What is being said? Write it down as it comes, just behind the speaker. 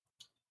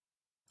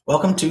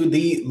Welcome to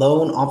the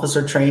Loan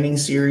Officer Training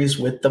Series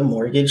with the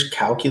Mortgage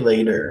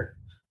Calculator.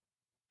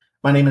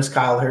 My name is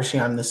Kyle Hershey.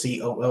 I'm the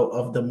COO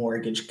of the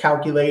Mortgage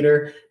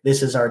Calculator.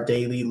 This is our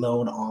daily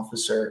loan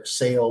officer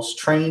sales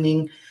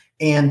training.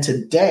 And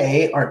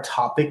today our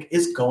topic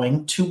is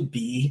going to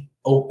be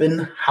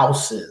open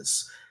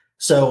houses.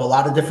 So a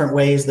lot of different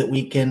ways that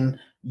we can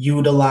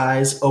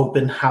utilize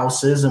open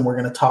houses, and we're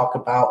going to talk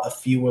about a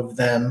few of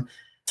them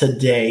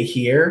today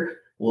here.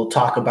 We'll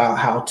talk about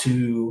how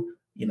to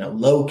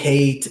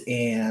locate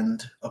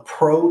and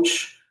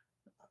approach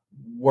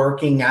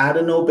working at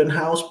an open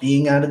house,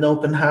 being at an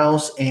open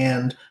house,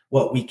 and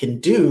what we can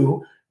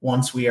do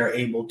once we are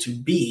able to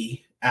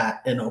be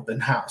at an open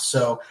house.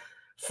 So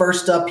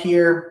first up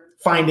here,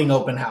 finding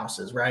open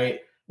houses,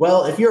 right?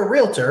 Well, if you're a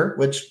realtor,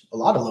 which a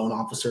lot of loan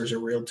officers are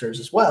realtors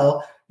as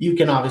well, you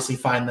can obviously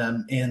find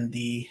them in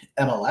the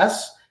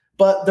MLS.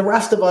 But the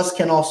rest of us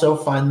can also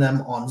find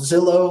them on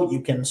Zillow.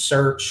 You can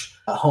search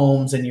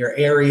homes in your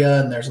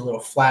area, and there's a little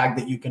flag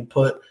that you can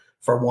put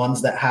for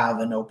ones that have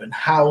an open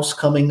house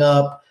coming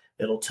up.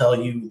 It'll tell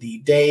you the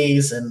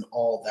days and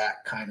all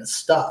that kind of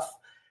stuff.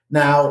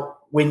 Now,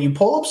 when you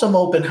pull up some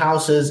open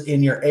houses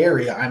in your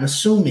area, I'm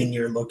assuming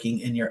you're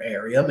looking in your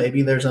area.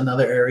 Maybe there's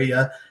another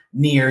area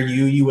near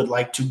you would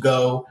like to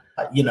go,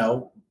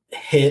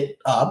 hit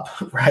up,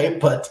 right?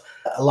 But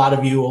a lot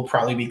of you will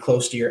probably be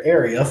close to your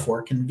area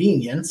for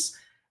convenience.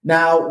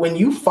 Now, when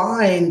you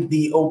find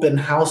the open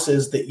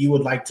houses that you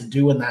would like to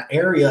do in that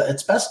area,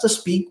 it's best to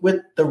speak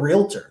with the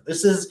realtor.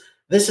 This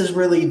is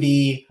really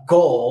the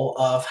goal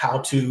of how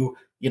to,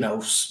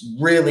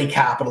 really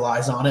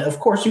capitalize on it. Of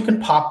course, you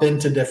can pop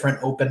into different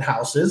open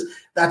houses.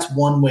 That's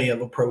one way of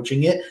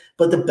approaching it.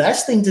 But the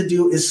best thing to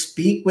do is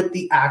speak with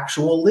the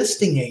actual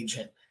listing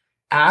agent.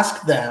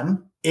 Ask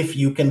them if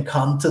you can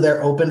come to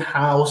their open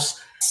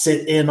house,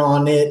 sit in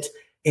on it,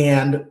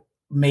 and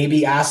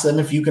maybe ask them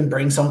if you can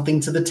bring something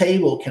to the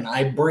table. Can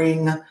I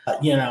bring,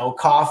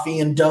 coffee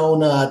and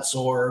donuts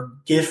or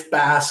gift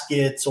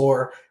baskets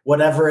or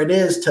whatever it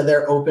is to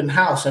their open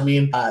house? I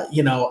mean,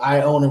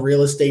 I own a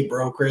real estate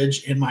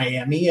brokerage in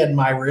Miami, and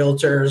my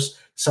realtors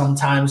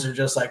sometimes are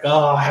just like,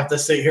 oh, I have to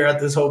sit here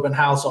at this open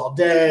house all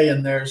day,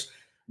 and there's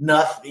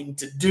nothing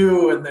to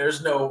do, and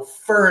there's no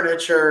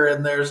furniture,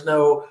 and there's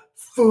no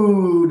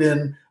food,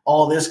 and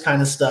all this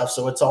kind of stuff.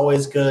 So it's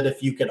always good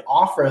if you could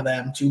offer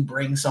them to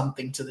bring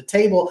something to the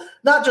table,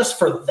 not just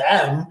for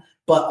them,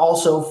 but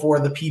also for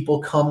the people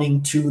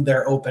coming to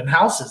their open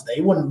houses.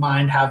 They wouldn't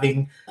mind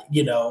having,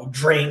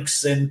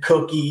 drinks and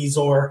cookies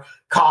or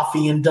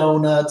coffee and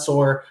donuts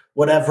or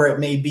whatever it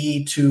may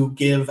be to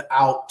give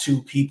out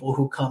to people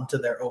who come to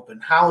their open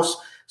house.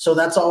 So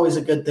that's always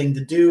a good thing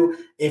to do.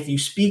 If you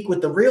speak with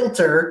the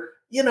realtor,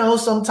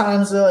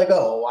 sometimes they're like,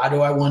 oh, why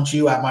do I want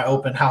you at my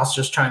open house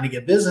just trying to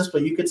get business?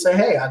 But you could say,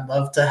 hey, I'd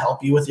love to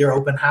help you with your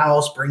open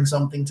house, bring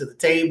something to the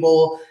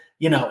table,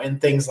 and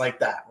things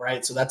like that,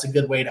 right? So that's a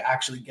good way to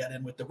actually get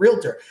in with the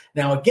realtor.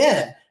 Now,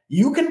 again,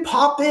 you can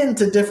pop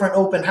into different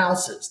open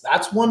houses.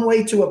 That's one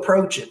way to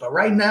approach it. But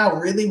right now,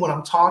 really what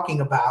I'm talking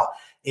about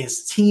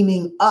is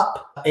teaming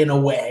up in a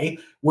way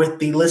with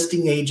the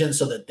listing agent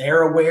so that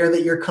they're aware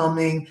that you're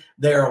coming,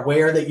 they're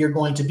aware that you're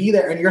going to be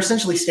there, and you're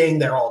essentially staying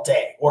there all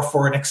day or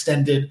for an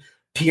extended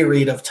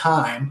period of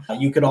time.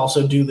 You could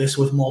also do this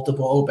with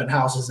multiple open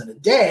houses in a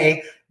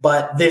day,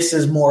 but this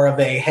is more of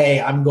a,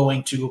 hey, I'm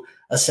going to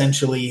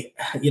essentially,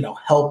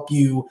 help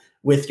you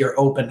with your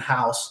open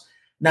house.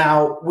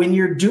 Now, when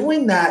you're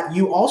doing that,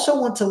 you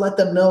also want to let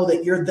them know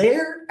that you're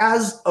there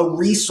as a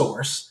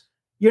resource.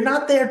 You're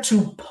not there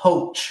to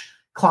poach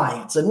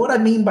clients. And what I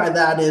mean by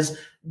that is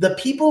the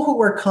people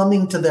who are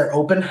coming to their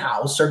open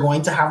house are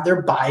going to have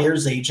their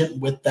buyer's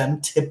agent with them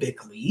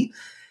typically.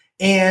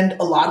 And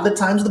a lot of the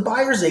times the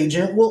buyer's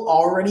agent will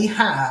already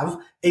have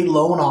a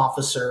loan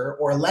officer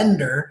or a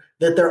lender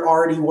that they're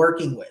already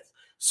working with.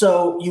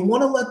 So you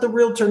want to let the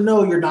realtor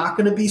know you're not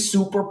going to be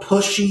super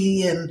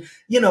pushy and,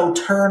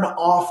 turn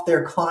off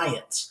their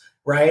clients,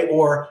 right?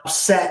 Or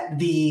upset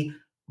the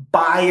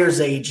buyer's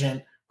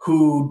agent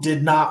who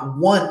did not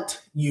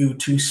want you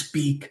to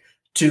speak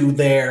to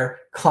their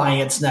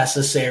clients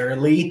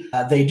necessarily.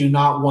 They do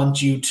not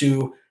want you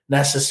to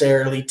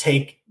necessarily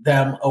take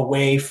them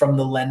away from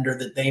the lender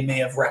that they may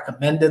have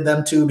recommended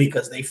them to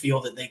because they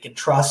feel that they can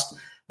trust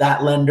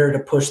that lender to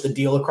push the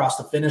deal across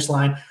the finish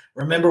line.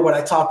 Remember what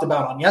I talked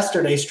about on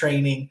yesterday's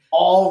training,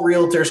 all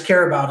realtors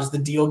care about is the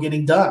deal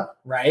getting done,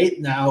 right?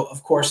 Now,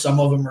 of course, some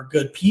of them are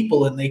good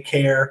people and they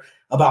care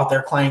about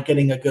their client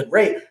getting a good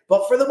rate.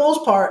 But for the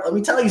most part, let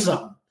me tell you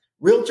something.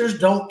 Realtors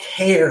don't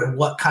care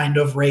what kind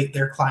of rate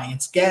their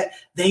clients get.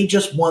 They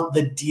just want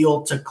the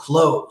deal to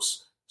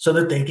close so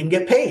that they can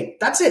get paid.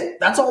 That's it.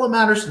 That's all that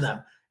matters to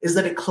them, is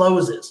that it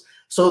closes.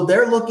 So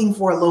they're looking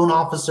for a loan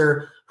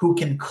officer who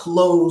can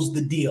close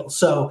the deal.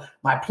 So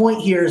my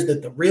point here is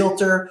that the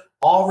realtor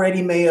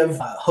already may have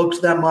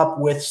hooked them up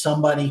with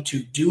somebody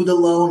to do the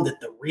loan that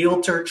the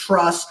realtor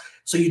trusts.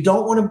 So you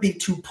don't want to be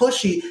too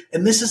pushy.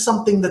 And this is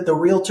something that the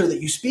realtor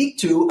that you speak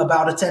to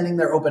about attending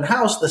their open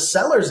house, the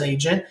seller's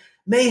agent,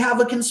 may have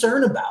a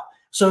concern about.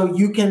 So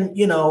you can,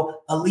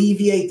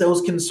 alleviate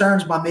those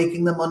concerns by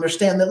making them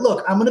understand that,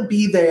 look, I'm going to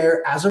be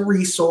there as a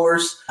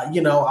resource.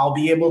 I'll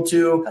be able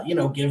to,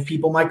 give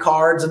people my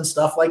cards and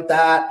stuff like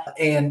that.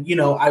 And,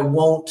 I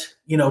won't,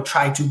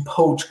 try to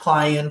poach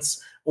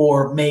clients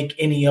or make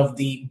any of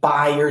the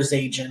buyer's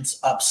agents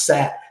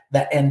upset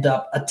that end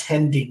up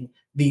attending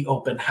the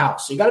open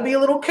house. So you got to be a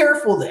little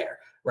careful there,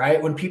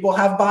 right? When people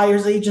have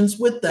buyer's agents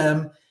with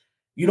them,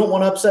 you don't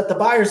want to upset the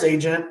buyer's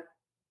agent,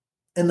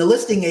 and the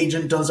listing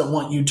agent doesn't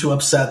want you to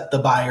upset the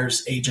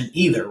buyer's agent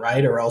either,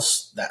 right? Or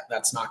else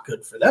that's not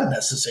good for them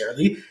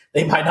necessarily.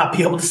 They might not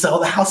be able to sell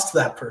the house to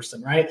that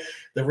person, right?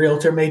 The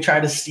realtor may try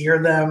to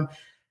steer them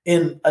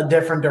in a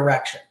different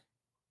direction.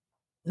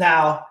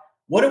 Now,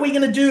 what are we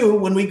going to do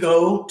when we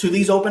go to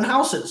these open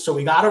houses? So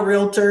we got a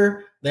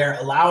realtor. They're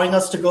allowing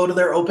us to go to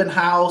their open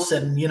house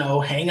and,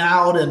 hang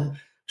out and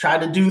try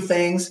to do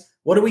things.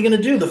 What are we going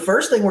to do? The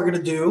first thing we're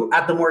going to do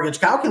at the Mortgage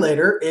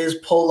Calculator is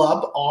pull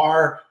up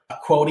our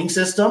quoting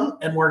system,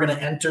 and we're going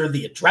to enter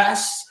the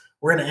address.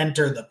 We're going to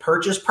enter the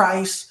purchase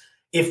price.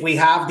 If we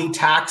have the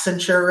tax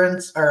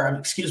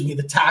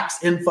the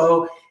tax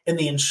info and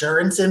the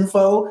insurance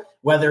info,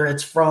 whether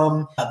it's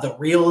from the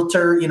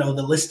realtor,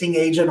 the listing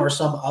agent, or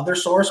some other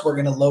source, we're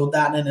going to load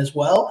that in as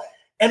well.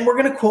 And we're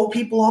going to quote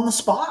people on the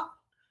spot,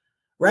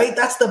 right?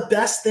 That's the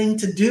best thing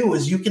to do.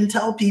 Is you can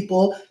tell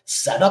people,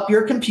 set up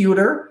your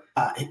computer.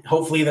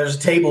 Hopefully there's a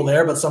table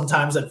there, but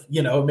sometimes it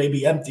may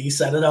be empty.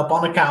 Set it up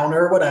on a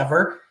counter or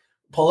whatever.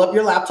 Pull up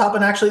your laptop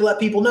and actually let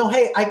people know,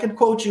 hey, I could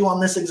quote you on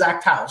this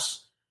exact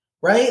house,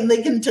 right? And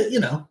they can,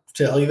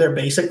 tell you their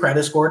basic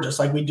credit score, just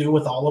like we do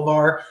with all of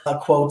our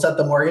quotes at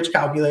the Mortgage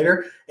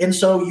Calculator. And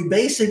so you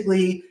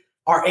basically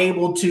are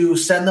able to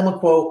send them a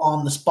quote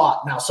on the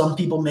spot. Now, some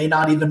people may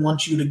not even want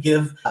to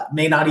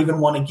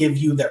give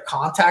you their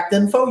contact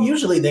info.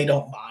 Usually they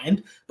don't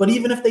mind, but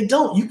even if they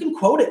don't, you can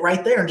quote it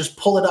right there and just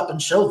pull it up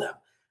and show them,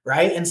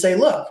 right? And say,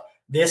 look,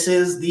 this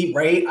is the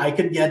rate I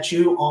could get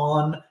you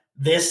on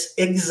this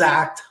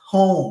exact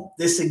home,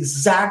 this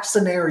exact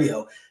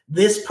scenario,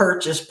 this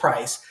purchase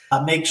price.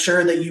 Make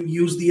sure that you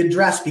use the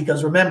address,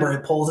 because remember,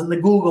 it pulls in the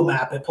Google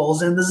map, it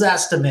pulls in the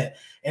Zestimate.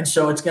 And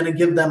so it's going to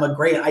give them a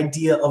great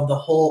idea of the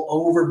whole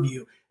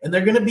overview. And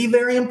they're going to be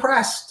very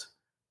impressed.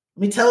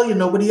 Let me tell you,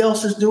 nobody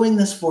else is doing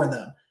this for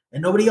them.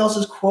 And nobody else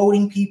is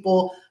quoting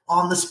people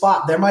on the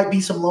spot. There might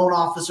be some loan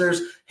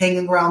officers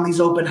hanging around these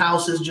open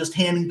houses, just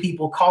handing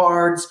people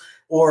cards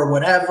or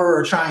whatever,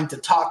 or trying to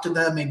talk to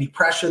them, maybe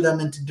pressure them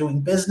into doing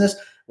business.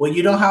 Well,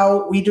 you know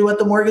how we do at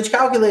the Mortgage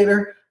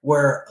Calculator?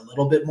 We're a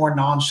little bit more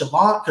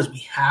nonchalant because we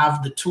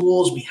have the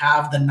tools, we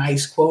have the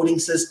nice quoting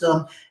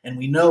system, and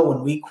we know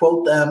when we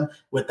quote them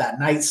with that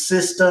nice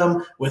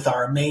system, with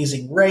our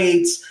amazing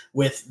rates,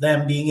 with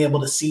them being able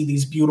to see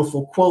these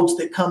beautiful quotes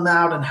that come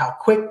out and how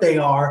quick they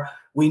are,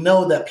 we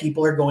know that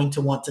people are going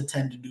to want to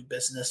tend to do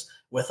business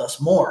with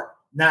us more.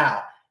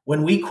 Now,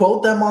 when we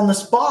quote them on the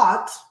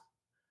spot,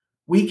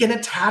 we can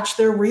attach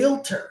their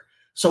realtor.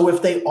 So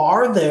if they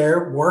are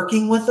there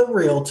working with a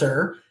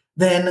realtor,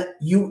 then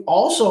you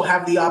also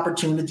have the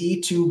opportunity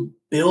to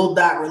build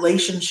that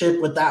relationship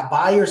with that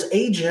buyer's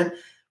agent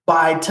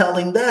by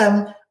telling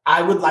them,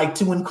 I would like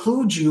to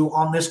include you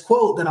on this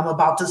quote that I'm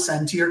about to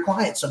send to your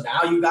client. So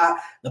now you got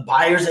the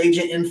buyer's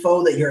agent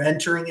info that you're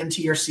entering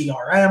into your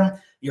CRM.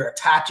 You're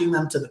attaching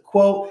them to the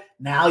quote.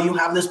 Now you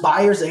have this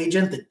buyer's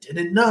agent that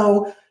didn't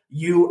know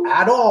you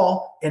at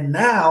all. And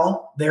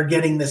now they're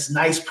getting this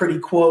nice, pretty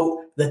quote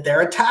that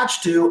they're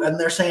attached to. And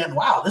they're saying,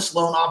 wow, this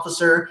loan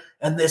officer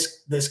and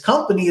this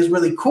company is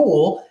really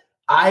cool.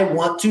 I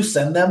want to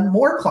send them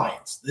more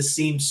clients. This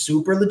seems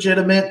super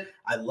legitimate.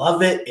 I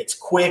love it. It's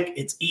quick.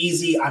 It's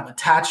easy. I'm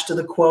attached to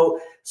the quote.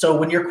 So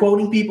when you're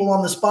quoting people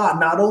on the spot,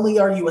 not only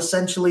are you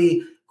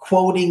essentially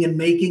quoting and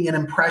making an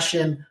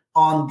impression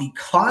on the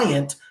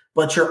client,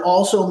 but you're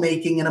also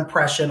making an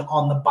impression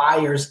on the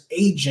buyer's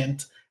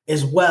agent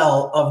as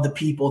well, of the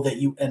people that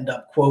you end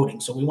up quoting.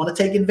 So we want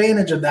to take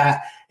advantage of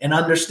that and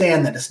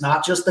understand that it's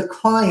not just the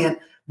client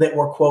that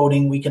we're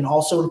quoting. We can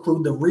also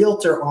include the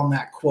realtor on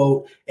that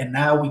quote. And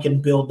now we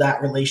can build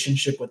that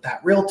relationship with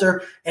that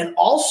realtor. And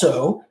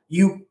also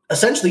you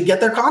essentially get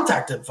their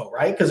contact info,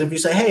 right? Because if you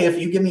say, hey, if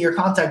you give me your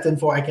contact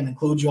info, I can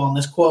include you on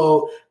this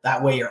quote.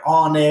 That way you're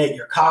on it,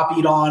 you're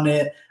copied on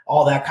it,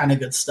 all that kind of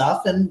good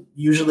stuff. And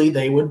usually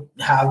they would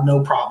have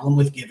no problem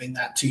with giving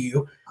that to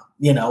you,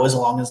 as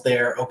long as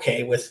they're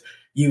okay with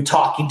you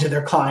talking to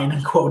their client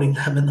and quoting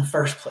them in the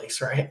first place,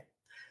 right?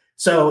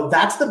 So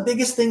that's the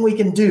biggest thing we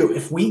can do.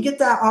 If we get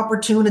that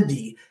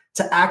opportunity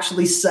to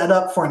actually set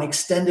up for an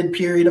extended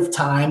period of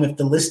time, if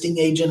the listing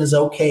agent is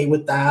okay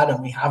with that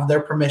and we have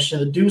their permission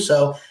to do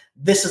so,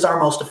 this is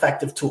our most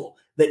effective tool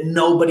that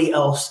nobody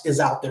else is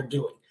out there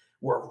doing.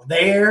 We're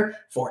there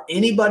for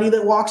anybody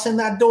that walks in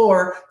that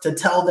door to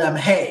tell them,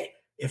 hey,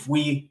 if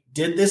we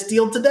did this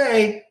deal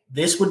today,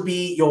 this would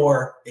be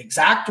your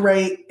exact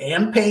rate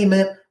and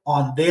payment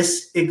on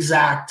this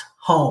exact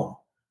home.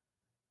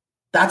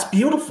 That's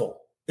beautiful.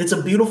 It's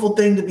a beautiful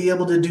thing to be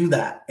able to do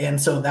that. And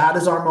so that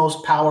is our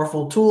most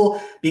powerful tool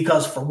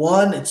because, for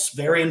one, it's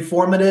very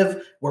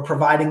informative. We're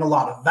providing a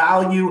lot of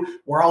value.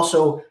 We're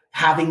also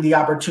having the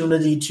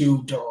opportunity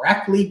to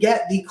directly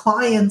get the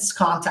client's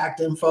contact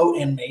info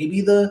and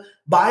maybe the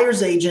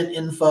buyer's agent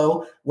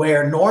info,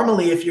 where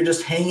normally if you're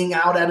just hanging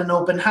out at an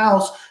open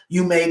house,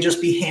 you may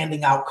just be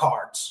handing out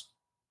cards.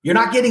 You're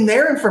not getting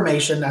their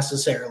information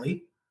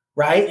necessarily,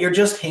 right? You're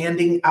just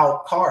handing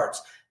out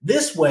cards.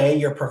 This way,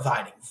 you're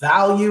providing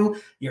value,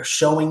 you're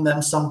showing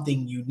them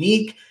something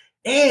unique,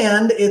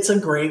 and it's a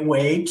great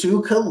way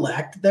to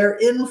collect their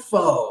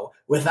info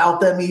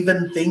without them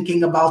even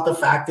thinking about the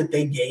fact that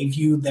they gave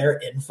you their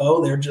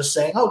info. They're just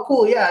saying, oh,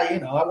 cool, yeah,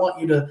 I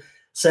want you to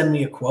send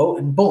me a quote,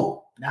 and boom,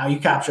 now you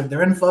captured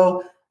their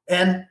info,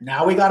 and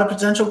now we got a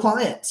potential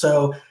client.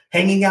 So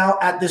hanging out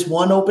at this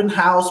one open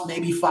house,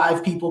 maybe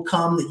 5 people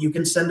come that you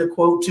can send a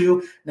quote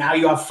to. Now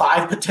you have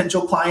 5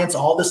 potential clients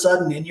all of a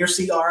sudden in your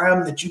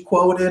CRM that you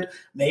quoted.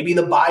 Maybe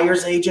the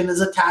buyer's agent is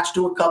attached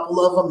to a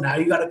couple of them. Now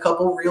you got a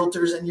couple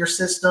realtors in your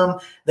system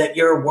that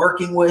you're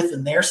working with,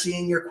 and they're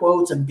seeing your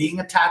quotes and being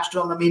attached to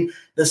them. I mean,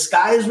 the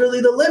sky is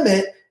really the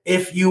limit.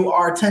 If you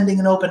are attending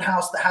an open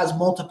house that has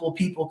multiple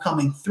people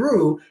coming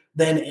through,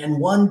 then in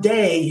one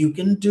day you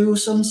can do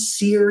some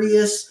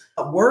serious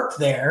work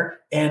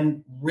there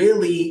and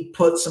really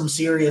put some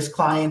serious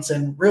clients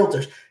and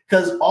realtors.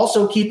 Because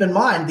also keep in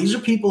mind, these are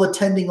people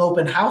attending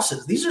open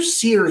houses. These are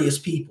serious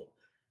people,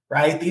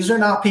 right? These are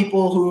not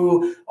people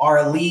who are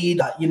a lead,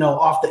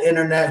 off the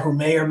internet who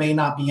may or may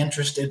not be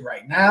interested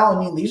right now. I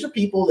mean, these are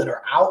people that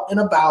are out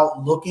and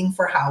about looking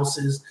for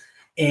houses,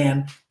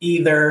 and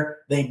either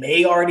they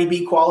may already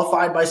be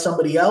qualified by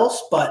somebody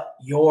else, but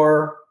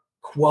your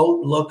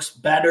quote looks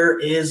better,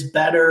 is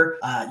better,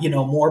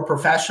 more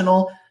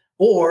professional,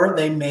 or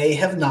they may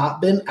have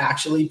not been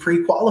actually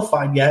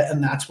pre-qualified yet,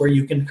 and that's where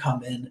you can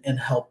come in and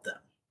help them.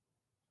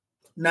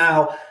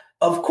 Now,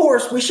 of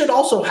course, we should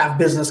also have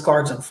business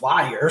cards and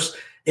flyers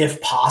if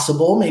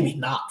possible, maybe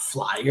not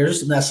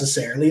flyers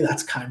necessarily.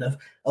 That's kind of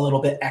a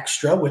little bit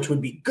extra, which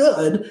would be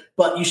good,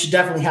 but you should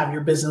definitely have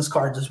your business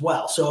cards as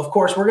well. So, of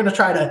course, we're going to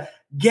try to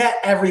get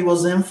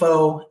everyone's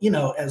info,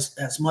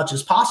 as much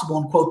as possible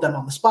and quote them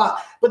on the spot.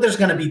 But there's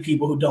going to be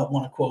people who don't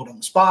want to quote on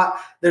the spot.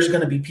 There's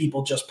going to be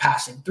people just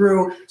passing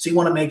through. So you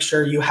want to make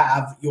sure you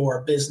have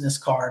your business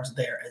cards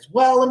there as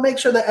well, and make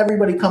sure that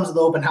everybody comes to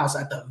the open house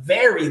at the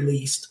very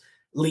least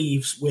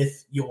leaves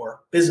with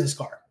your business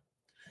card.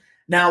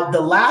 Now,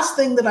 the last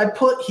thing that I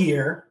put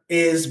here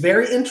is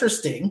very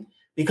interesting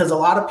because a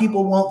lot of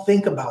people won't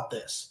think about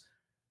this.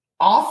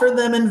 Offer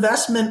them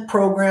investment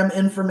program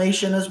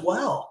information as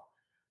well.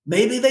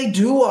 Maybe they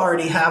do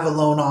already have a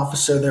loan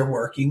officer they're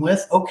working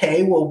with.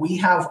 Okay, well, we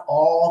have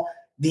all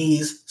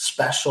these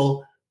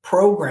special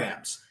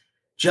programs.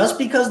 Just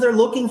because they're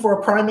looking for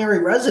a primary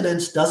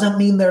residence doesn't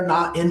mean they're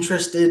not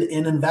interested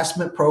in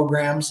investment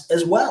programs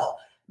as well.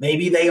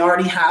 Maybe they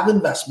already have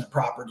investment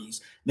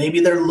properties. Maybe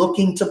they're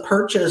looking to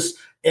purchase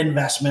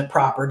investment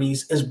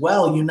properties as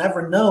well. You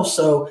never know.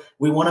 So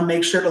we want to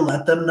make sure to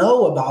let them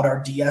know about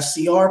our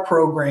DSCR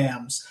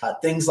programs,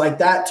 things like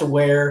that, to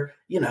where,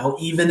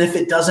 even if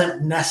it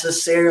doesn't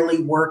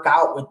necessarily work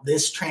out with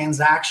this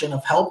transaction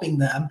of helping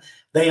them,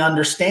 they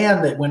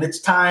understand that when it's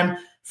time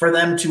for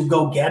them to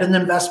go get an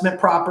investment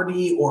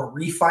property or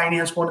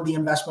refinance one of the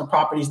investment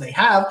properties they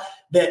have,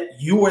 that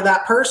you were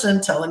that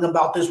person telling them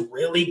about this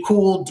really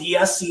cool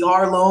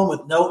DSCR loan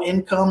with no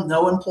income,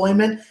 no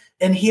employment.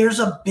 And here's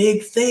a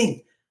big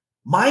thing.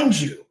 Mind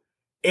you,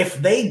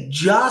 if they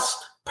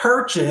just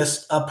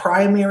purchased a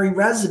primary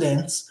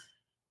residence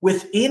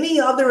with any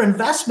other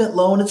investment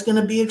loan, it's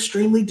going to be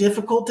extremely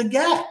difficult to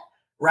get,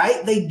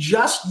 right? They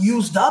just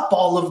used up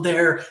all of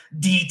their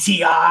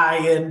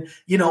DTI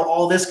and,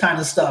 all this kind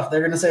of stuff. They're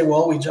going to say,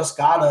 well, we just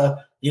got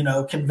a,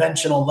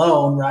 conventional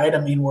loan, right? I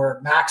mean,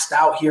 we're maxed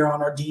out here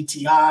on our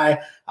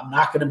DTI. I'm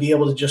not going to be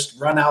able to just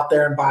run out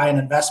there and buy an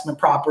investment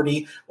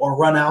property or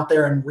run out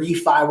there and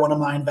refi one of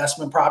my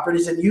investment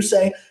properties. And you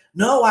say,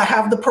 no, I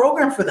have the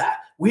program for that.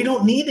 We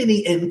don't need any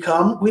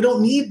income. We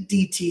don't need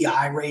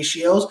DTI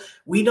ratios.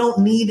 We don't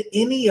need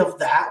any of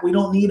that. We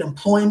don't need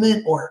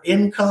employment or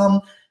income.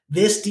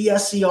 This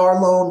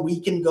DSCR loan, we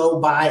can go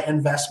buy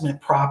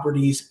investment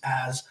properties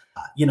as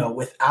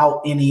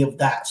without any of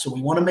that. So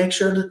we want to make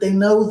sure that they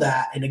know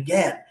that. And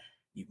again,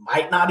 you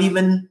might not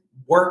even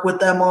work with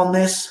them on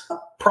this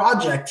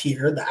project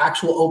here, the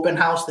actual open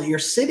house that you're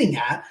sitting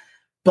at,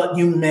 but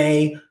you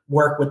may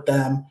work with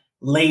them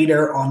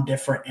later on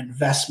different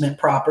investment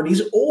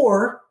properties.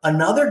 Or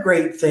another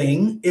great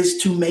thing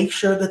is to make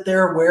sure that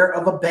they're aware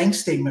of a bank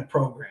statement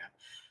program.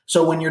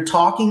 So when you're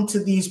talking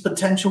to these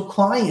potential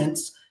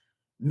clients,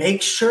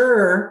 make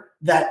sure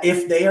that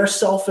if they are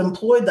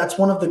self-employed, that's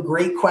one of the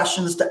great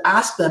questions to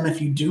ask them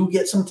if you do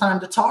get some time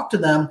to talk to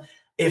them.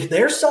 If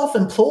they're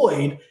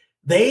self-employed,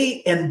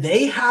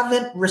 they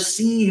haven't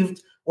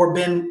received or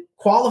been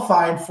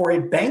qualified for a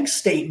bank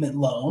statement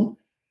loan,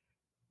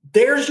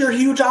 there's your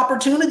huge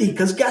opportunity.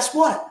 Because guess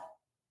what?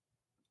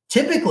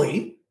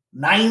 Typically,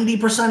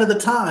 90% of the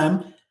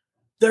time,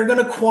 they're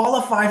going to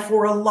qualify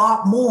for a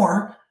lot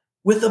more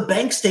with a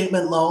bank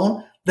statement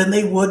loan than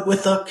they would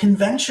with a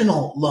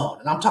conventional loan.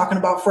 And I'm talking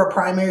about for a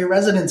primary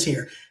residence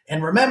here.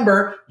 And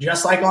remember,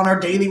 just like on our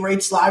Daily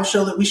Rates live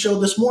show that we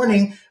showed this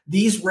morning,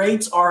 these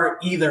rates are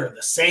either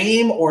the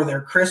same or they're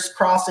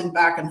crisscrossing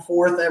back and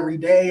forth every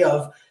day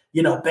of,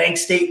 bank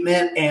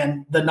statement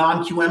and the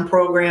non-QM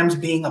programs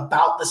being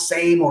about the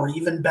same or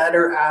even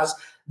better as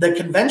the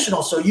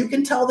conventional. So you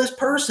can tell this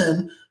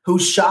person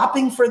who's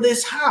shopping for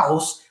this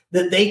house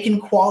that they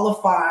can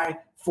qualify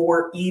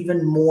for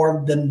even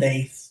more than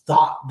they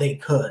thought they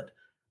could.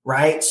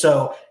 Right?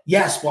 So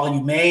yes, while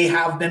you may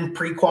have been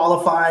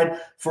pre-qualified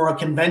for a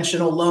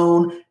conventional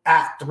loan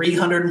at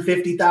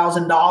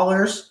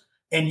 $350,000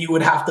 and you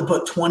would have to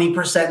put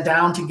 20%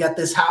 down to get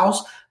this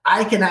house,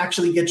 I can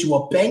actually get you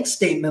a bank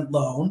statement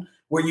loan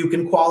where you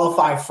can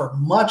qualify for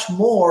much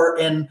more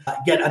and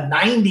get a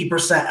 90%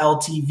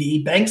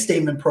 LTV bank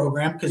statement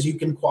program because you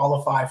can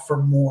qualify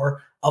for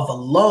more of a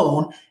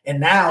loan. And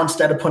now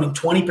instead of putting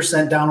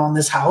 20% down on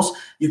this house,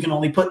 you can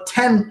only put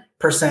 10%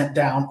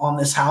 down on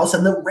this house.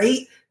 And the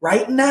rate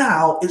right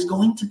now is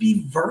going to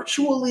be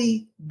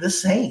virtually the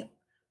same,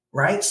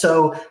 right?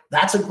 So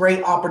that's a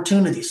great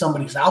opportunity.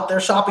 Somebody's out there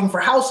shopping for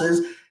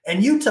houses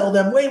and you tell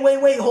them,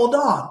 wait, hold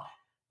on.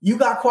 You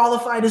got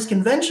qualified as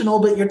conventional,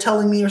 but you're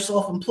telling me you're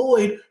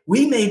self-employed.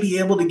 We may be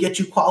able to get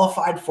you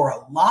qualified for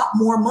a lot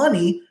more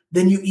money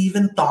than you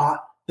even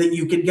thought that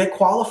you could get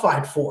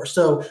qualified for.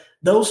 So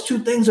those two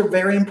things are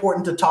very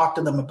important to talk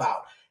to them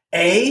about.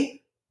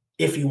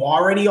 If you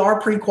already are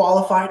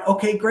pre-qualified,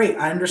 okay, great.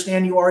 I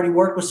understand you already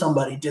worked with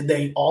somebody. Did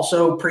they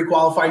also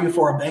pre-qualify you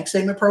for a bank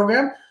statement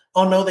program?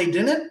 Oh, no, they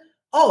didn't?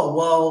 Oh,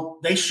 well,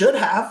 they should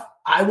have.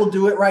 I will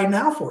do it right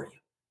now for you,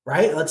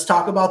 right? Let's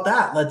talk about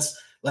that.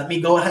 Let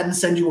me go ahead and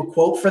send you a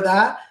quote for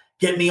that.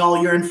 Get me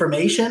all your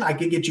information. I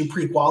could get you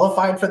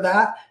pre-qualified for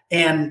that.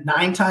 And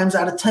 9 times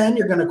out of 10,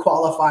 you're going to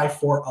qualify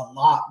for a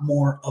lot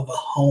more of a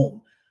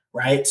home.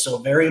 Right? So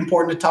very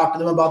important to talk to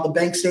them about the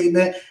bank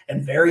statement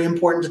and very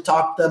important to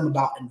talk to them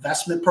about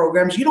investment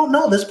programs. You don't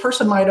know, this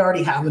person might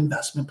already have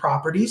investment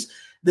properties.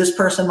 This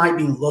person might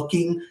be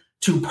looking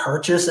to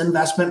purchase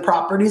investment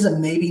properties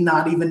and maybe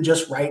not even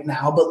just right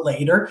now, but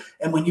later.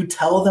 And when you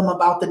tell them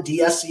about the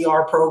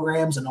DSCR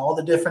programs and all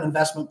the different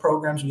investment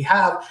programs we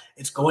have,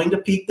 it's going to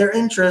pique their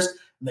interest.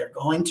 They're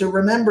going to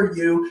remember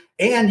you.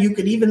 And you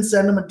could even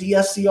send them a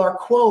DSCR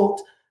quote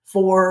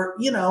for,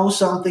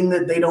 something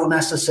that they don't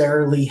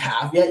necessarily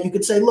have yet. You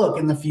could say, look,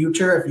 in the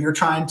future, if you're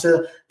trying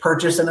to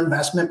purchase an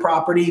investment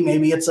property,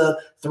 maybe it's a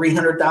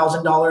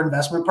 $300,000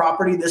 investment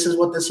property. This is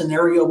what the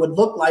scenario would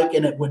look like.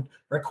 And it would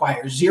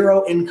require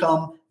 0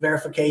 income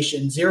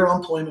verification, 0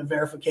 employment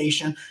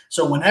verification.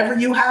 So whenever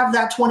you have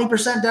that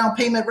 20% down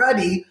payment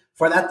ready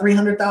for that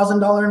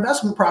 $300,000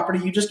 investment property,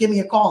 you just give me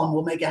a call and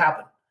we'll make it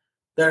happen.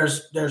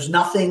 There's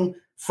nothing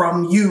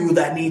from you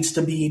that needs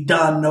to be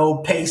done. No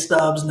pay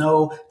stubs,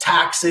 no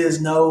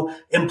taxes, no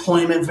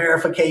employment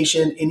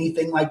verification,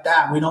 anything like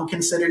that. We don't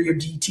consider your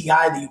DTI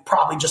that you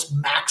probably just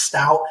maxed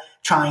out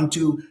trying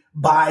to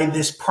buy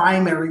this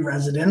primary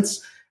residence,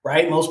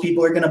 right? Most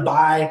people are going to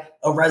buy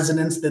a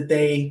residence that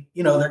they're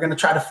going to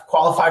try to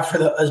qualify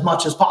for as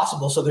much as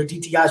possible. So their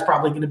DTI is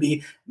probably going to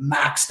be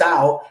maxed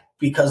out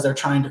because they're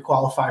trying to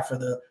qualify for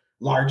the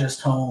largest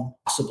home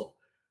possible.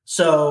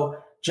 So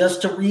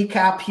just to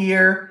recap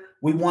here,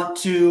 we want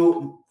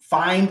to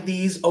find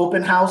these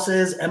open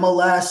houses,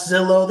 MLS,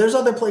 Zillow. There's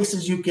other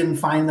places you can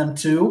find them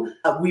too.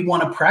 We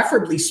want to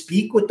preferably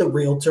speak with the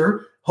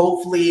realtor,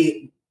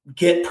 hopefully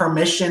get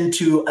permission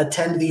to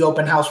attend the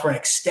open house for an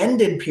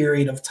extended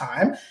period of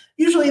time.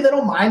 Usually they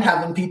don't mind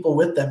having people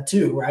with them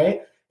too,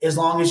 right? As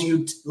long as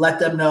you let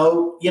them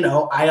know,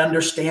 I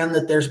understand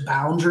that there's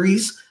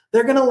boundaries.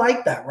 They're going to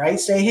like that, right?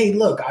 Say, hey,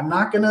 look, I'm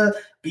not going to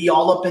be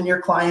all up in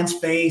your client's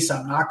face.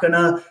 I'm not going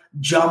to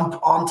jump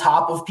on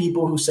top of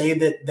people who say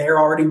that they're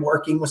already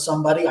working with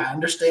somebody. I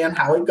understand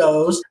how it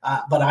goes,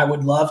 but I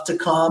would love to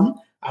come.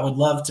 I would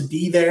love to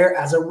be there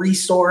as a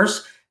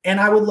resource, and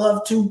I would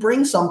love to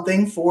bring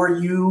something for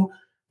you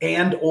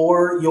and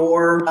or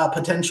your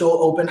potential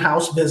open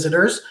house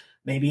visitors.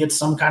 Maybe it's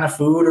some kind of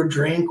food or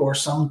drink or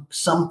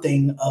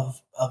something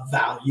of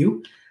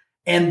value.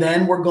 And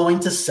then we're going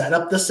to set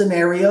up the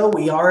scenario.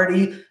 We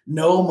already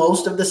know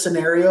most of the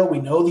scenario. We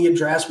know the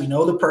address. We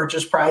know the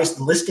purchase price.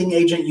 The listing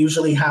agent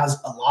usually has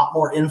a lot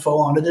more info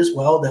on it as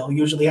well. They'll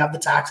usually have the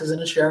taxes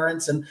and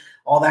insurance and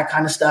all that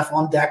kind of stuff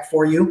on deck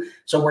for you.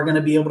 So we're going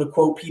to be able to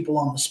quote people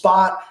on the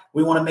spot.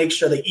 We want to make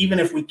sure that even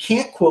if we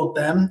can't quote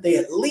them, they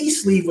at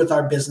least leave with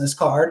our business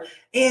card.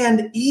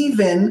 And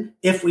even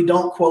if we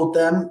don't quote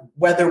them,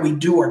 whether we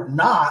do or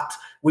not,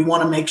 we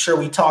want to make sure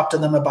we talk to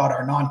them about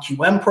our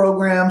non-QM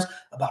programs,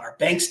 about our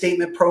bank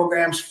statement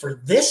programs for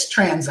this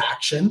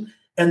transaction,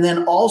 and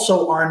then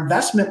also our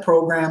investment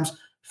programs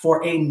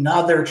for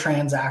another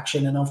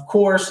transaction. And of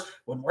course,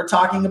 when we're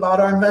talking about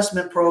our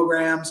investment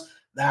programs,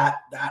 that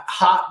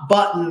hot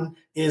button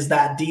is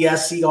that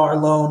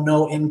DSCR loan,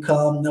 no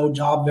income, no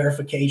job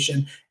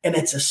verification. And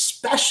it's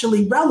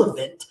especially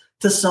relevant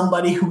to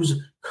somebody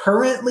who's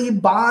currently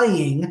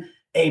buying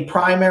a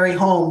primary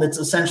home that's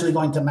essentially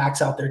going to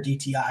max out their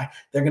DTI.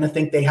 They're going to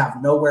think they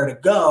have nowhere to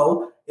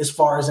go as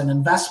far as an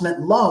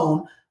investment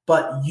loan,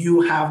 but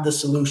you have the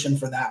solution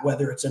for that,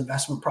 whether it's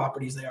investment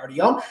properties they already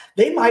own.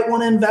 They might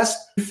want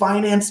to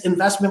finance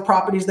investment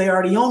properties they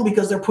already own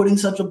because they're putting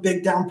such a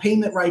big down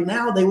payment right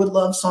now. They would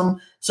love some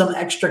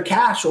extra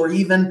cash, or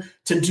even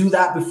to do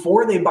that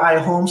before they buy a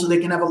home so they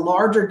can have a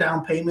larger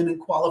down payment and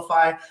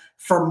qualify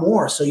for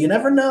more. So you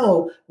never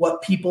know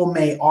what people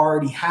may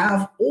already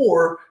have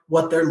or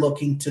what they're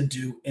looking to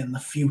do in the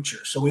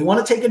future. So we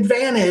want to take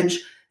advantage.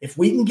 If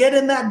we can get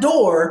in that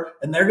door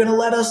and they're going to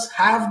let us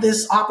have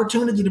this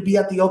opportunity to be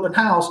at the open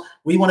house,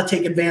 we want to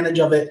take advantage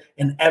of it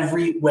in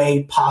every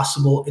way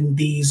possible. And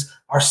these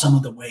are some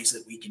of the ways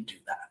that we can do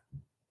that.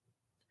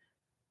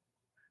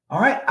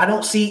 All right. I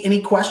don't see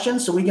any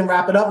questions, so we can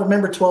wrap it up.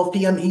 Remember, 12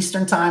 p.m.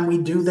 Eastern time, we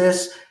do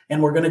this,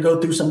 and we're going to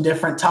go through some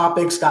different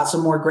topics. Got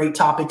some more great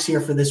topics here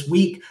for this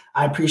week.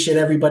 I appreciate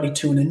everybody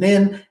tuning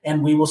in,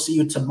 and we will see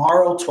you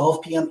tomorrow,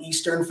 12 p.m.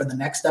 Eastern, for the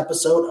next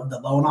episode of the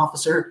Loan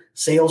Officer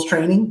Sales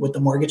Training with the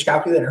Mortgage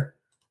Calculator.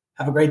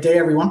 Have a great day,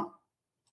 everyone.